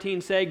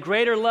 15:13 say?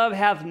 Greater love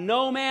hath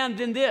no man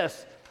than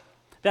this,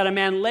 that a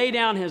man lay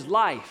down his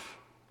life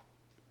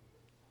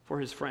for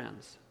his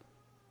friends.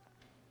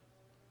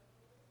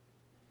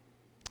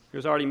 It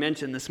was already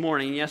mentioned this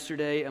morning.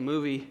 Yesterday, a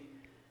movie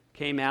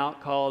came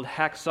out called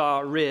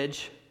Hacksaw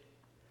Ridge.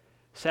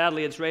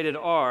 Sadly, it's rated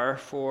R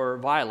for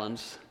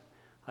violence.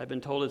 I've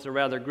been told it's a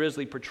rather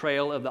grisly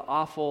portrayal of the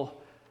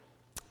awful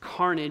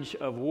carnage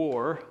of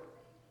war.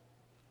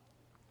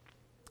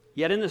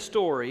 Yet in the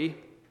story,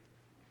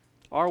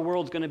 our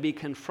world's going to be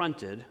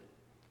confronted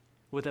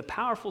with a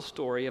powerful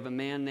story of a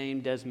man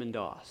named Desmond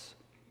Doss.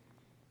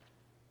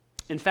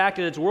 In fact,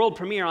 at its world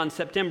premiere on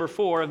September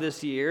 4 of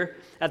this year,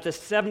 at the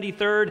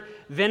 73rd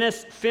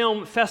Venice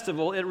Film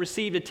Festival, it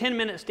received a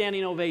 10-minute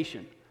standing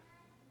ovation.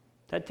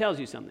 That tells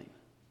you something.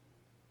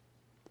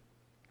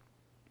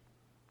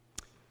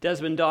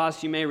 Desmond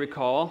Doss, you may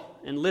recall,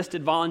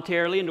 enlisted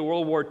voluntarily into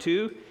World War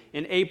II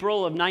in April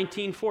of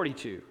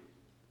 1942.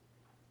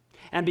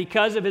 And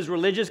because of his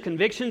religious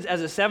convictions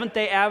as a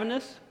Seventh-day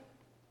Adventist,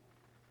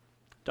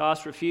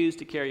 Doss refused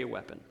to carry a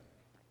weapon.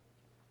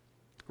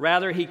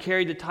 Rather, he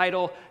carried the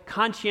title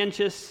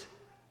conscientious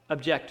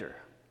objector.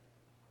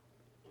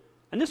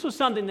 And this was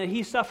something that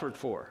he suffered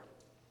for.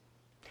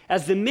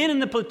 As the men in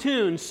the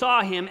platoon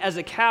saw him as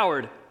a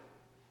coward,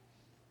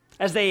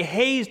 as they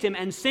hazed him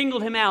and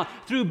singled him out,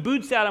 threw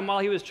boots at him while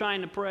he was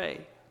trying to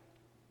pray,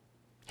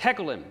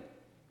 heckled him.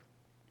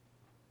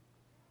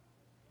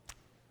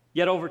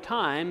 Yet over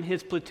time,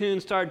 his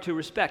platoon started to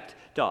respect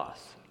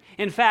Doss.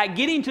 In fact,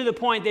 getting to the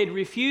point they'd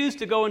refuse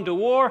to go into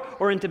war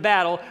or into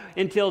battle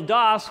until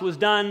Doss was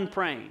done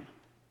praying.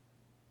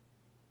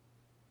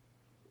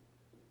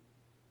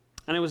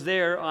 And it was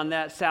there on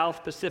that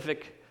South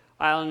Pacific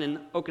island in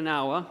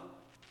Okinawa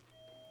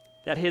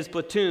that his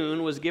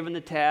platoon was given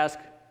the task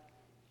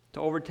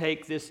to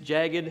overtake this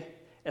jagged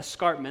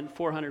escarpment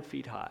 400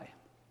 feet high.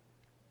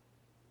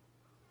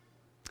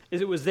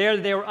 As it was there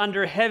that they were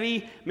under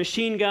heavy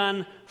machine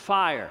gun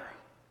fire.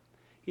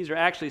 These are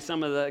actually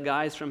some of the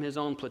guys from his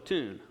own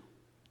platoon.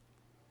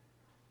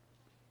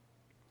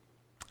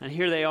 And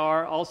here they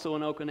are, also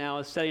in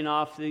Okinawa, setting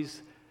off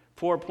these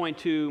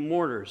 4.2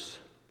 mortars,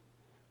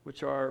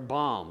 which are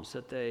bombs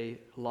that they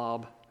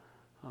lob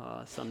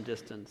some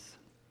distance.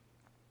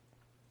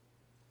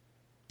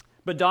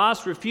 But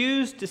Doss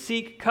refused to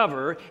seek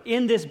cover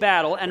in this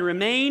battle and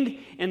remained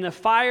in the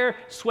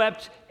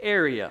fire-swept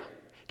area,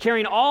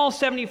 carrying all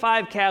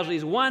 75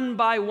 casualties one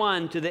by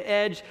one to the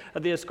edge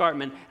of the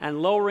escarpment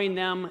and lowering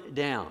them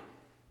down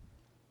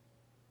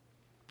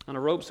on a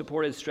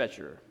rope-supported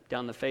stretcher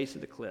down the face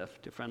of the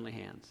cliff to friendly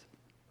hands.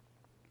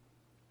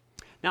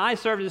 Now, I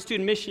served as a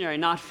student missionary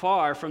not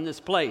far from this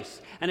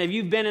place. And if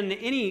you've been in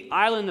any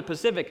island in the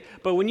Pacific,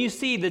 but when you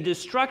see the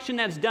destruction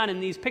that's done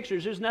in these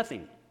pictures, there's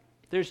nothing.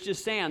 There's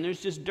just sand,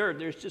 there's just dirt,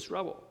 there's just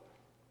rubble.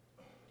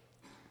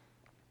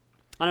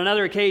 On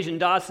another occasion,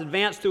 Doss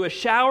advanced through a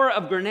shower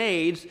of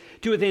grenades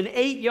to within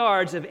 8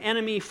 yards of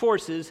enemy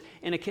forces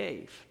in a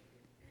cave.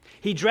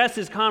 He dressed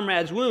his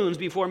comrades' wounds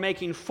before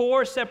making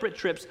 4 separate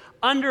trips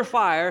under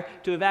fire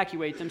to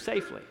evacuate them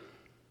safely.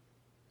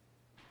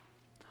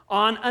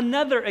 On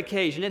another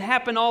occasion, it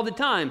happened all the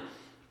time.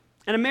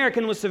 An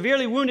American was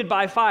severely wounded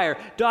by fire.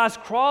 Doss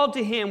crawled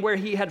to him where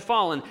he had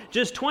fallen,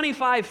 just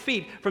 25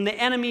 feet from the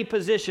enemy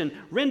position,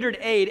 rendered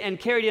aid, and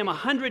carried him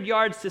 100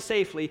 yards to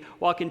safety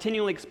while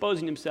continually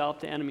exposing himself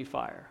to enemy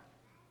fire.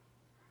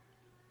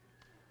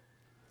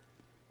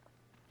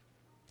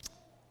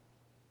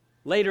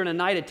 Later in a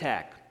night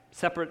attack,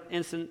 separate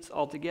incidents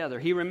altogether,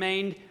 he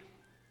remained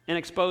in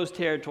exposed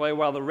territory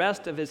while the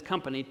rest of his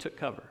company took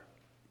cover.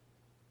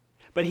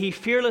 But he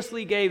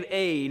fearlessly gave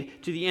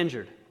aid to the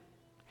injured,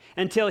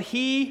 until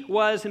he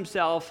was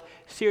himself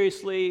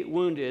seriously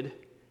wounded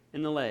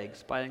in the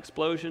legs by an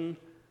explosion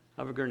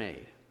of a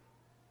grenade.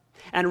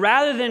 And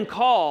rather than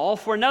call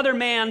for another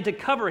man to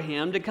cover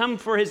him, to come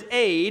for his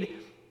aid,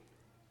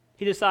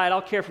 he decided,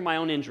 I'll care for my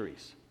own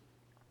injuries.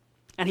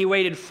 And he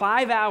waited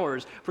 5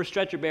 hours for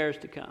stretcher bearers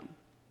to come.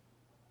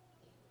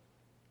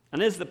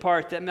 And this is the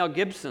part that Mel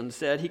Gibson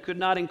said he could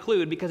not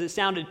include because it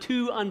sounded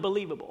too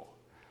unbelievable.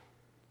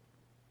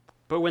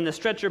 But when the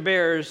stretcher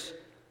bearers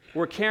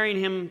were carrying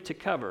him to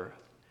cover,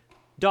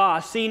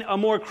 Doss, seeing a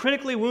more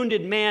critically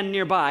wounded man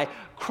nearby,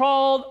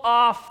 crawled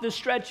off the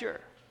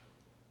stretcher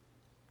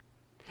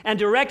and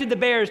directed the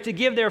bearers to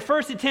give their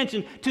first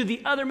attention to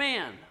the other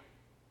man.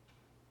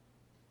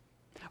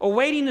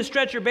 Awaiting the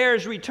stretcher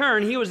bearer's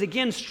return, he was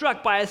again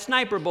struck by a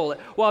sniper bullet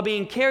while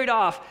being carried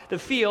off the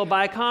field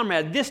by a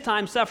comrade, this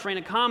time suffering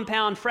a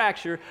compound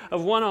fracture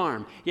of one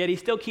arm. Yet he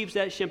still keeps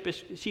that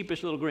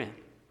sheepish little grin.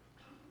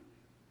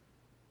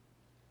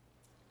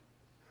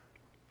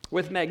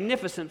 With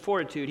magnificent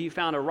fortitude, he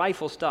found a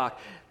rifle stock,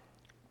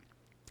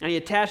 and he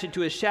attached it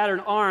to his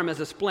shattered arm as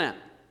a splint,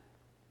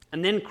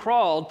 and then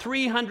crawled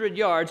 300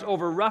 yards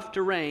over rough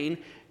terrain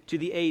to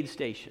the aid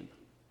station.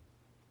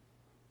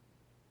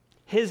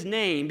 His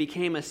name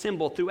became a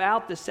symbol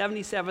throughout the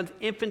 77th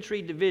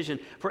Infantry Division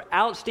for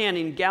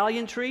outstanding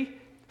gallantry,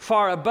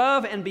 far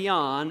above and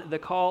beyond the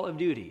call of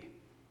duty,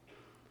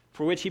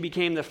 for which he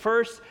became the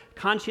first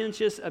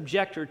conscientious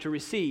objector to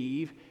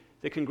receive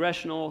the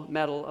Congressional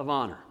Medal of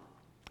Honor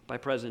by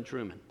President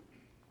Truman.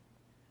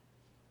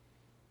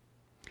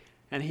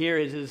 And here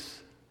is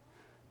his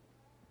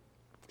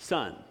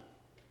son,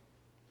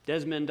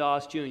 Desmond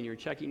Doss Jr.,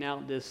 checking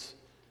out this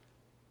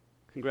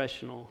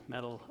Congressional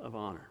Medal of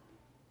Honor.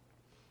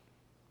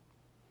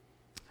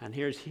 And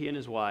here's he and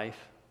his wife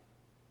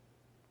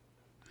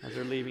as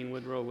they're leaving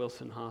Woodrow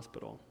Wilson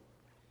Hospital.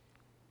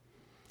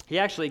 He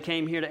actually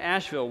came here to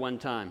Asheville one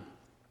time.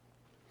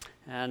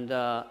 And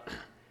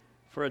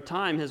for a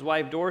time, his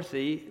wife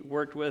Dorothy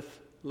worked with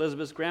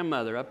Elizabeth's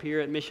grandmother up here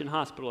at Mission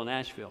Hospital in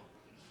Asheville.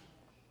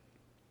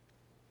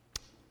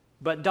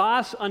 But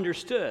Doss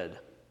understood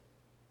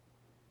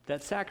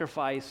that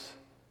sacrifice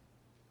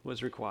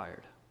was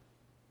required.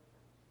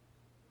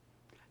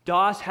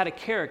 Doss had a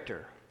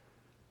character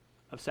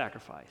of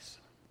sacrifice.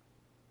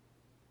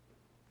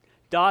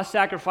 Doss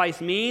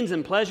sacrificed means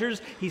and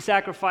pleasures. He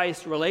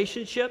sacrificed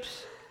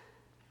relationships.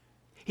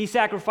 He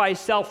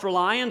sacrificed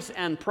self-reliance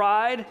and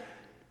pride.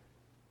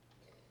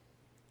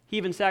 He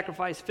even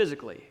sacrificed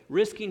physically,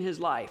 risking his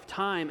life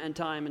time and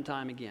time and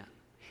time again.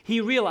 He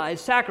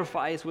realized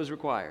sacrifice was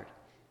required.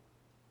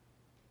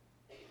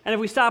 And if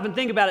we stop and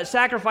think about it,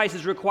 sacrifice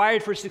is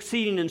required for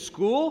succeeding in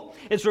school.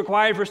 It's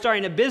required for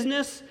starting a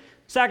business.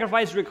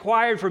 Sacrifice is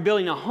required for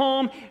building a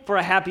home, for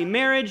a happy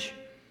marriage,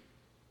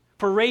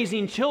 for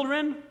raising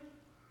children.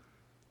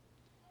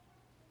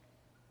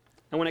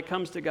 And when it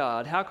comes to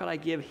God, how could I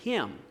give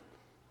Him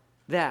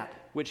that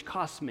which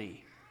costs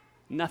me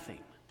nothing?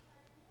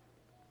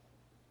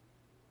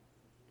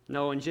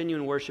 No, in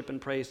genuine worship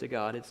and praise to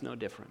God, it's no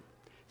different.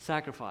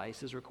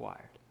 Sacrifice is required.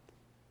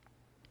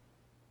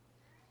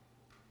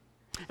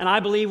 And I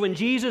believe when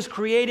Jesus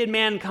created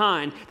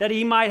mankind, that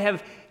He might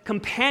have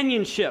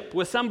companionship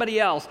with somebody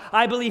else,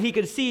 I believe He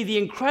could see the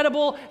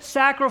incredible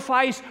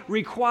sacrifice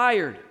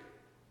required.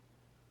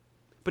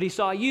 But He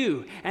saw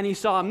you, and He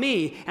saw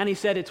me, and He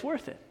said, it's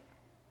worth it.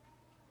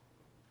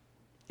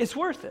 It's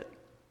worth it.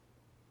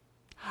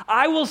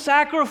 I will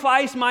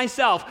sacrifice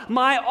myself,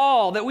 my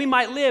all, that we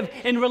might live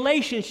in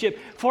relationship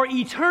for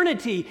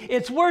eternity.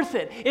 It's worth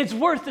it. It's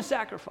worth the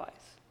sacrifice.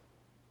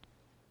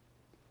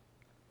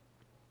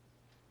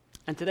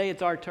 And today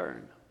it's our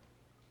turn.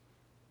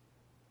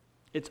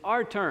 It's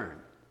our turn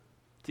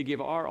to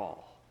give our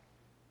all.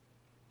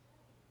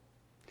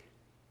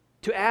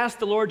 To ask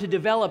the Lord to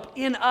develop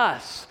in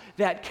us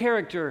that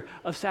character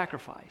of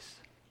sacrifice.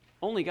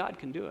 Only God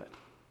can do it.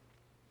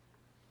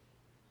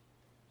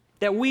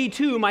 That we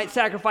too might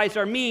sacrifice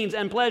our means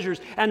and pleasures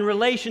and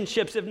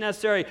relationships if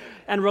necessary,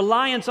 and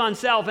reliance on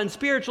self and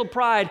spiritual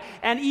pride,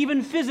 and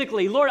even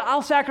physically. Lord,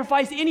 I'll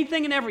sacrifice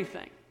anything and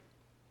everything.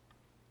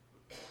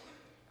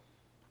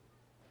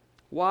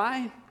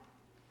 Why?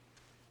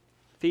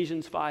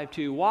 Ephesians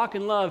 5:2. Walk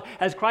in love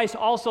as Christ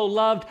also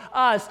loved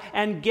us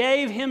and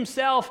gave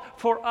Himself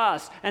for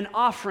us, an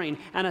offering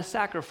and a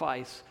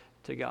sacrifice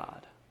to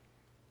God.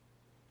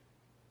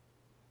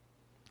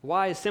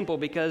 Why is simple?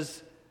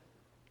 Because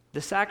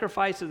the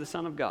sacrifice of the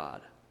Son of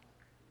God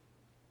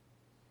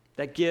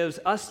that gives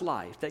us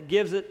life, that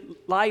gives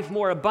it life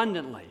more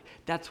abundantly,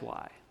 that's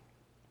why.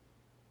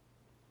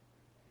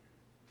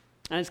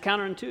 And it's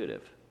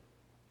counterintuitive.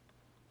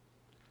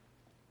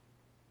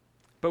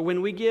 But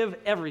when we give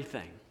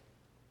everything,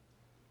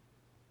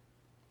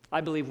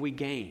 I believe we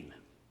gain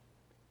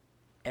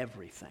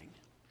everything.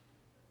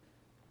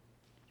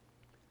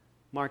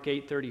 Mark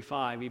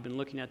 8:35, we've been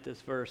looking at this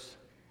verse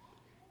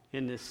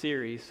in this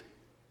series.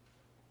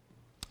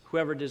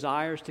 Whoever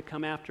desires to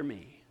come after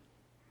me,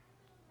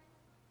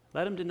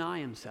 let him deny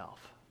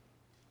himself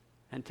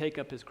and take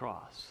up his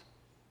cross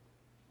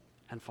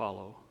and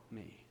follow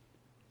me.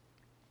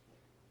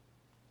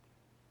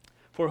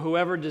 For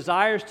whoever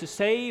desires to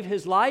save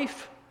his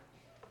life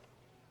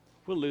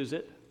will lose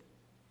it.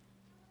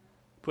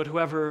 But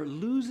whoever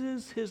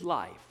loses his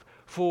life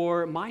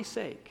for my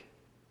sake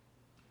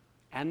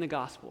and the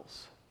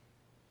gospel's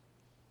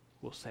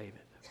will save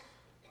it.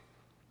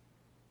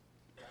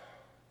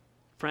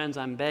 Friends,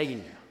 I'm begging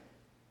you,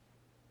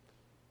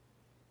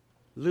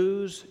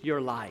 lose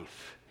your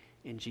life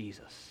in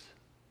Jesus.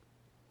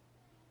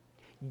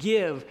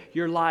 Give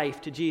your life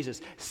to Jesus.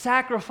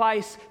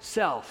 Sacrifice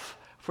self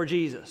for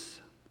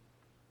Jesus,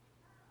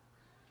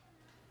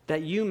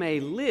 that you may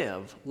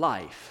live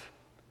life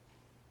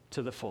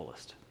to the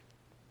fullest.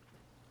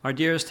 Our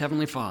dearest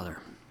Heavenly Father,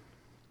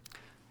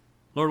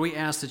 Lord, we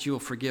ask that you will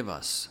forgive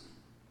us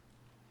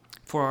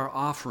for our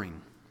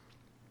offering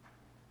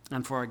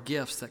and for our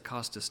gifts that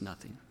cost us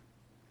nothing.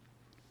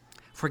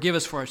 Forgive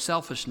us for our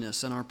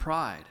selfishness and our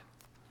pride.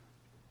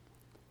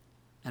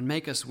 and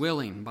make us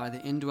willing by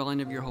the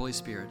indwelling of your Holy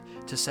Spirit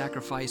to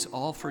sacrifice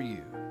all for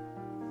you,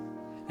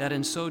 that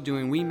in so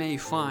doing we may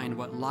find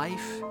what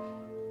life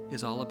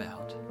is all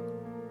about.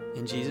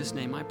 In Jesus'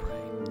 name I pray.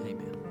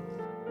 Amen.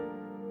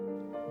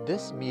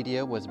 This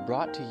media was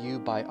brought to you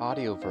by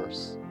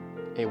Audioverse,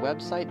 a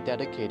website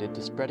dedicated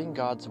to spreading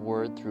God's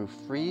Word through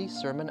free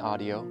sermon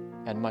audio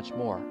and much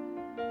more.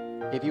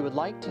 If you would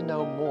like to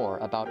know more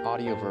about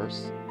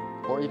Audioverse,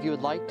 or if you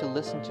would like to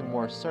listen to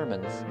more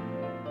sermons,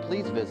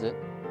 please visit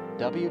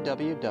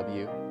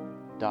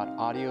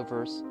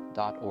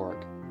www.audioverse.org.